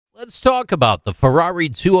Let's talk about the Ferrari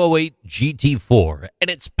 208 GT4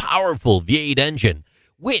 and its powerful V8 engine,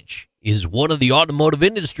 which is one of the automotive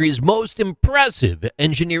industry's most impressive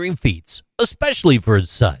engineering feats, especially for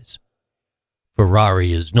its size.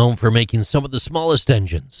 Ferrari is known for making some of the smallest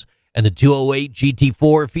engines, and the 208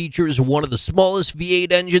 GT4 features one of the smallest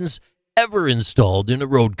V8 engines ever installed in a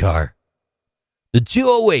road car. The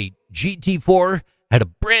 208 GT4 had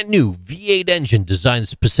a brand new V8 engine designed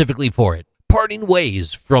specifically for it, parting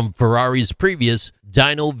ways from Ferrari's previous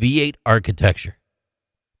dyno V8 architecture.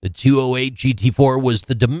 The 208 GT4 was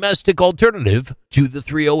the domestic alternative to the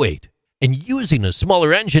 308, and using a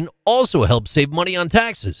smaller engine also helped save money on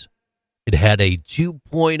taxes. It had a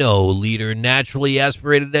 2.0-liter naturally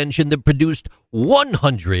aspirated engine that produced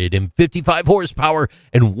 155 horsepower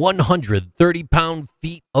and 130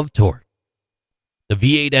 pound-feet of torque. The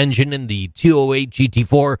V8 engine in the 208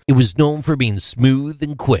 GT4, it was known for being smooth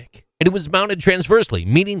and quick, and it was mounted transversely,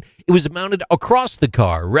 meaning it was mounted across the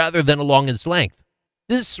car rather than along its length.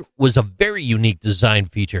 This was a very unique design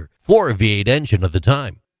feature for a V8 engine of the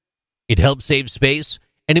time. It helped save space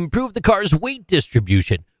and improve the car's weight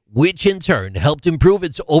distribution, which in turn helped improve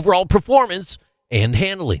its overall performance and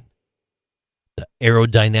handling. The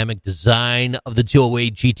aerodynamic design of the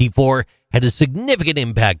 208 GT4 had a significant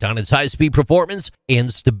impact on its high-speed performance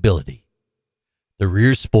and stability. The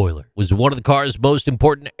rear spoiler was one of the car's most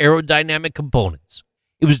important aerodynamic components.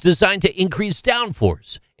 It was designed to increase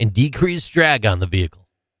downforce and decrease drag on the vehicle.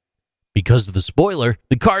 Because of the spoiler,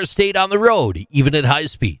 the car stayed on the road even at high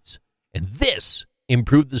speeds, and this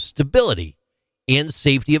improved the stability and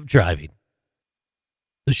safety of driving.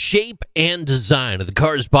 The shape and design of the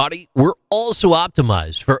car's body were also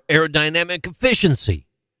optimized for aerodynamic efficiency.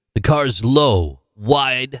 The car's low,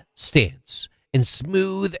 wide stance and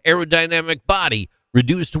smooth aerodynamic body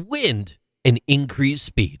reduced wind and increased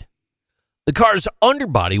speed. The car's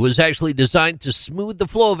underbody was actually designed to smooth the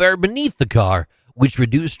flow of air beneath the car, which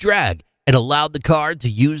reduced drag and allowed the car to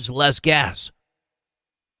use less gas.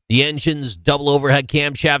 The engine's double overhead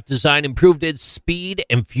camshaft design improved its speed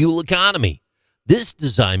and fuel economy. This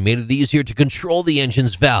design made it easier to control the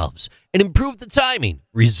engine's valves and improved the timing,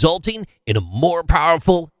 resulting in a more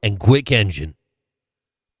powerful and quick engine.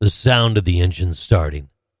 The sound of the engine starting,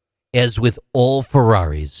 as with all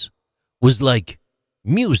Ferraris, was like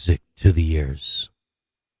music to the ears.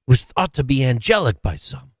 It was thought to be angelic by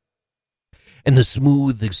some. And the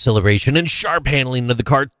smooth acceleration and sharp handling of the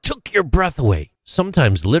car took your breath away,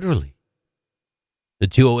 sometimes literally. The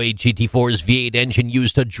 208 GT4's V8 engine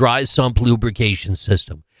used a dry sump lubrication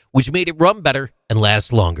system, which made it run better and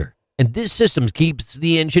last longer. And this system keeps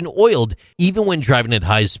the engine oiled even when driving at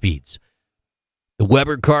high speeds. The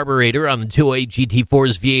Weber carburetor on the 208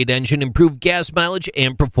 GT4's V8 engine improved gas mileage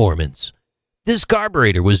and performance. This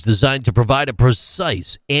carburetor was designed to provide a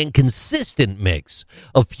precise and consistent mix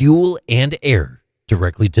of fuel and air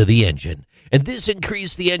directly to the engine, and this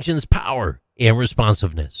increased the engine's power and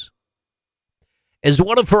responsiveness. As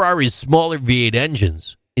one of Ferrari's smaller V8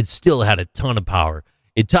 engines, it still had a ton of power.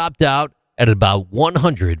 It topped out at about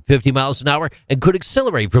 150 miles an hour and could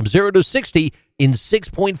accelerate from 0 to 60 in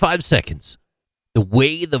 6.5 seconds. The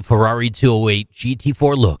way the Ferrari 208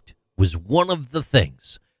 GT4 looked was one of the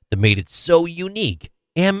things that made it so unique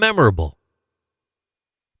and memorable.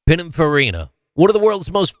 Pininfarina, one of the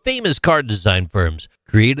world's most famous car design firms,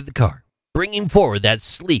 created the car, bringing forward that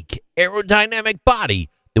sleek, aerodynamic body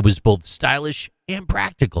that was both stylish and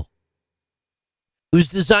practical. It was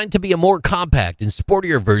designed to be a more compact and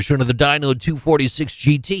sportier version of the Dyno 246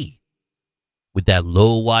 GT. With that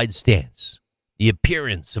low, wide stance, the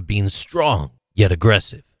appearance of being strong yet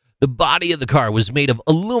aggressive. The body of the car was made of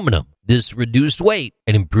aluminum. This reduced weight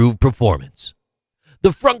and improved performance.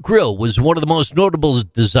 The front grille was one of the most notable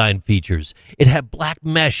design features. It had black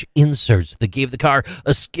mesh inserts that gave the car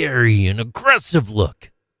a scary and aggressive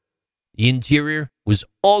look. The interior was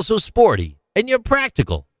also sporty and yet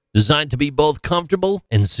practical, designed to be both comfortable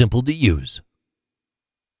and simple to use.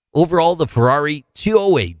 Overall, the Ferrari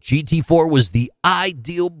 208 GT4 was the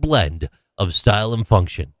ideal blend of style and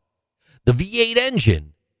function. The V8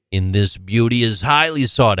 engine in this beauty is highly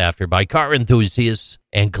sought after by car enthusiasts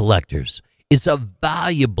and collectors. It's a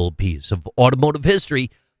valuable piece of automotive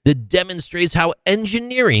history that demonstrates how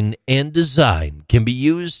engineering and design can be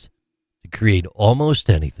used to create almost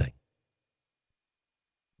anything.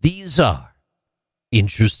 These are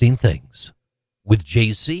Interesting Things with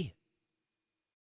JC.